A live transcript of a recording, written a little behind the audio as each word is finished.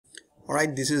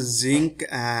Alright, this is Zinc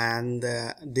and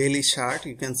daily chart.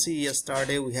 You can see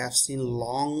yesterday we have seen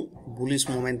long bullish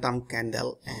momentum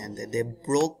candle and they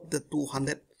broke the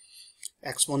 200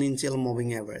 exponential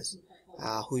moving average,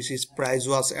 which is price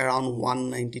was around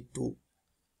 192.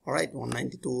 Alright,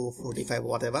 192.45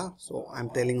 whatever. So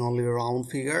I'm telling only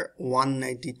round figure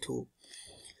 192.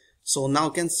 So now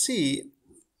you can see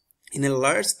in a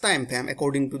large time frame,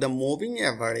 according to the moving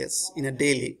average in a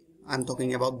daily, I'm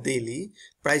talking about daily,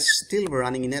 price still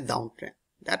running in a downtrend.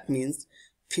 That means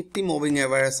 50 moving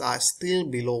averages are still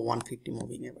below 150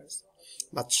 moving average.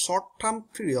 But short term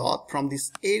period from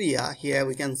this area here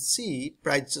we can see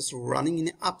price just running in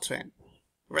an uptrend,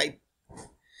 right?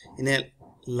 In a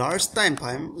large time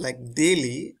frame like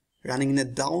daily running in a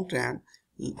downtrend,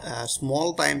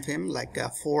 small time frame like a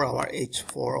 4 hour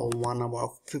H4 or 1 hour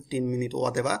 15 minute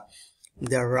whatever,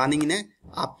 they are running in a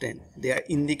uptrend. They are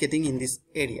indicating in this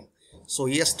area. So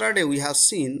yesterday we have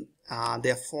seen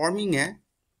they are forming a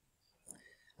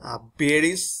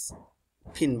bearish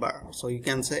pin bar. So you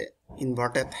can say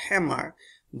inverted hammer,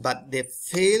 but they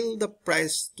fail the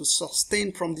price to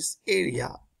sustain from this area.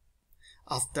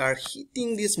 After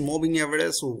hitting this moving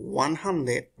average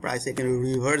 100, price again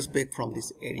reverse back from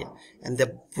this area, and they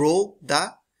broke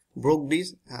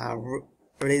this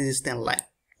resistance line.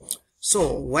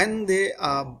 So when they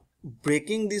are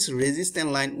breaking this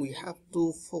resistance line, we have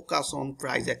to focus on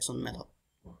price action method.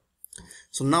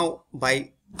 So now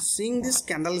by seeing this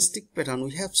candlestick pattern,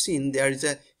 we have seen there is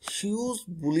a huge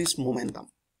bullish momentum.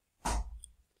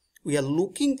 We are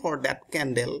looking for that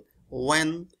candle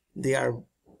when they are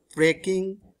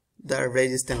breaking the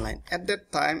resistance line. At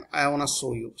that time I want to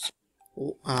show you.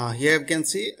 Here you can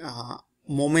see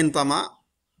momentum,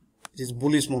 this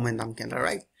bullish momentum candle,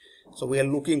 right? So we are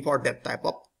looking for that type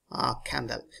of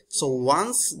candle. So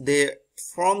once they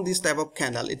form this type of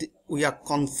candle, we are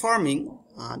confirming,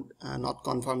 not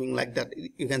confirming like that,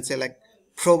 you can say like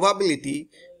probability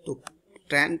to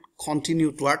trend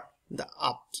continue toward the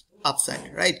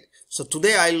upside, right? So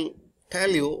today I'll tell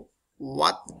you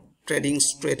what trading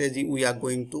strategy we are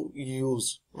going to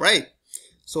use, right?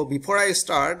 So before I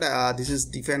start, this is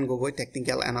Dipen Gogoi,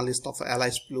 technical analyst of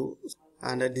Alicblue,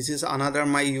 and this is another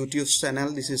my YouTube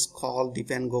channel. This is called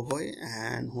Dipen Gogoi,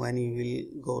 and when you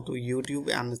will go to YouTube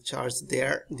and search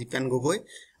there Dipen Gogoi,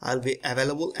 I'll be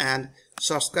available, and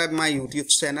subscribe my YouTube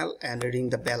channel and ring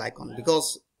the bell icon,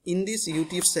 because in this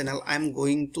YouTube channel I'm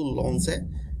going to launch a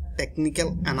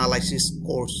technical analysis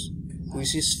course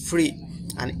which is free,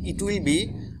 and it will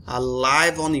be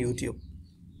live on YouTube.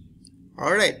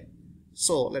 Alright,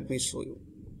 so let me show you.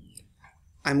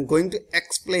 I'm going to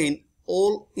explain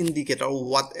all indicator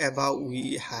whatever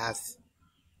we have.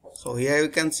 So here you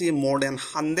can see more than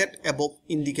 100 above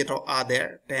indicator are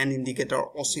there. 10 indicator,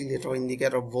 oscillator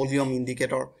indicator, volume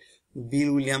indicator,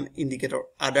 Bill Williams indicator,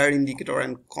 other indicator,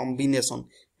 and combination.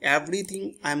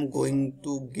 Everything I'm going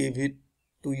to give it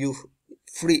to you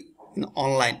free in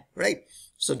online, right?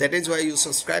 So that is why you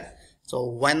subscribe. So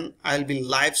when I'll be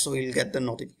live, so you'll get the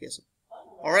notification.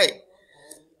 All right.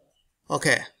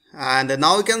 Okay. And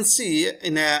now you can see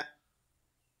in a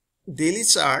daily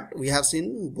chart, we have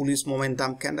seen bullish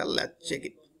momentum candle. Let's check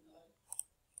it.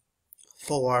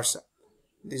 4 hours.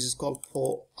 This is called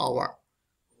 4 hour.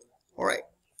 All right.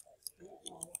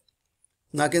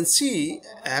 Now you can see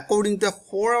according to the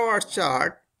 4 hour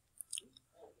chart,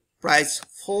 price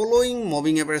following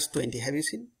moving average 20. Have you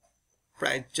seen?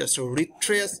 Price just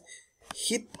retrace,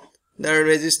 hit the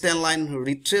resistance line,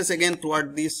 retrace again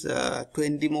toward this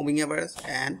 20 moving average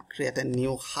and create a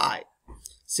new high.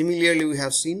 Similarly, we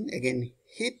have seen again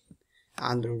hit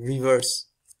and reverse,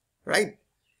 right?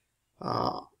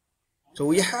 So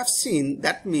we have seen,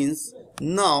 that means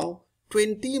now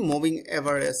 20 moving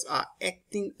averages are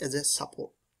acting as a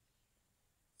support.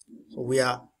 So we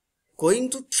are going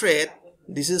to trade.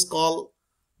 This is called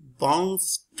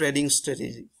bounce trading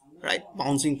strategy, right?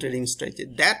 Bouncing trading strategy.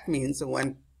 That means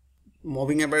when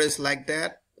moving average like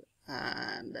that,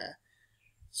 and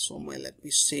somewhere let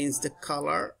me change the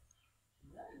color,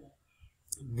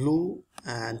 blue,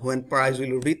 and when price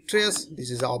will retrace, this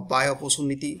is our buy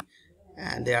opportunity,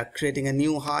 and they are creating a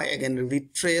new high, again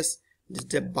retrace, this is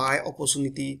the buy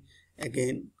opportunity,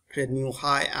 again create new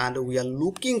high, and we are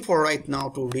looking for right now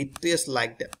to retrace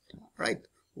like that, right?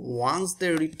 Once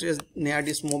they retrace near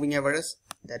this moving average,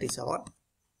 that is our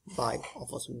buy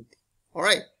opportunity. All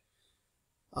right.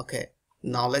 Okay,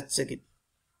 now let's check it.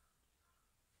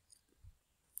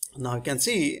 Now you can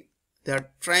see they are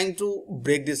trying to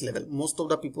break this level. Most of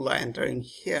the people are entering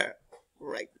here,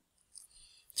 right?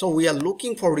 So we are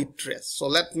looking for retrace. So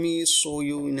let me show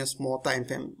you in a small time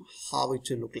frame how it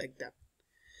will look like that.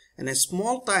 In a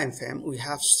small time frame, we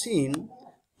have seen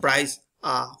price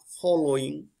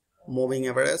following moving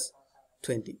average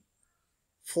 20.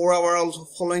 4 hour also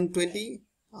following 20,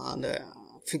 and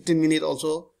 15 minute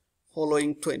also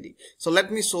following 20. So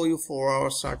let me show you 4 hour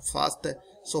chart first.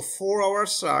 So 4 hour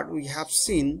chart, we have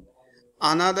seen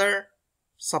another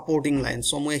supporting line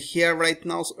somewhere here right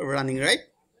now, running right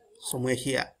somewhere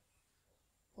here,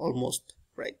 almost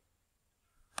right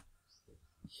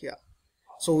here.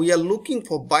 So we are looking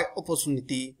for buy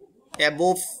opportunity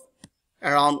above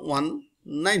around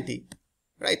 190,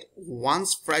 right?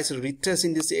 Once price retraces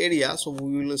in this area, so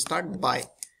we will start buy.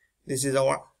 This is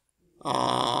our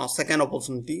second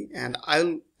opportunity, and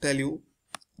I'll tell you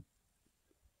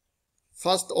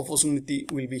first opportunity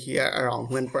will be here around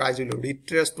when price will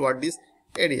retrace toward this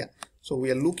area. So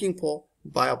we are looking for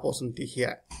buy opportunity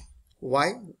here.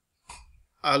 Why?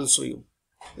 I'll show you.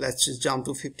 Let's just jump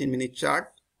to 15-minute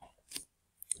chart.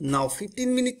 Now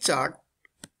 15-minute chart,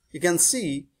 you can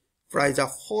see price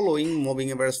are following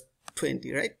moving average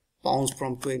 20, right? Bounce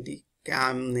from 20,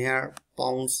 come near,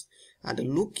 bounce, and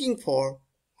looking for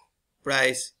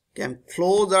price can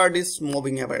closer this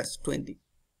moving average 20.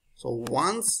 So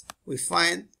once we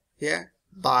find here,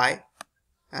 buy,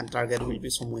 and target will be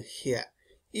somewhere here.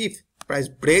 If price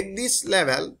break this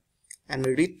level and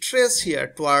retrace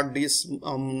here toward this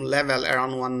level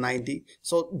around 190,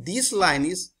 so this line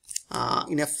is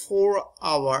in a 4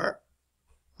 hour,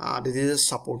 this is a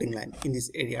supporting line in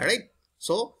this area, right?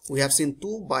 So we have seen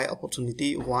two buy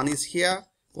opportunity. One is here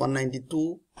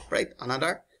 192, right?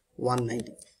 Another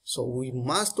 190. So we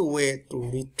must wait to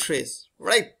retrace,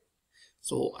 right?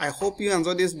 So I hope you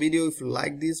enjoyed this video. If you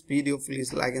like this video,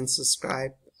 please like and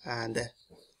subscribe, and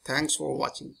thanks for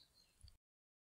watching.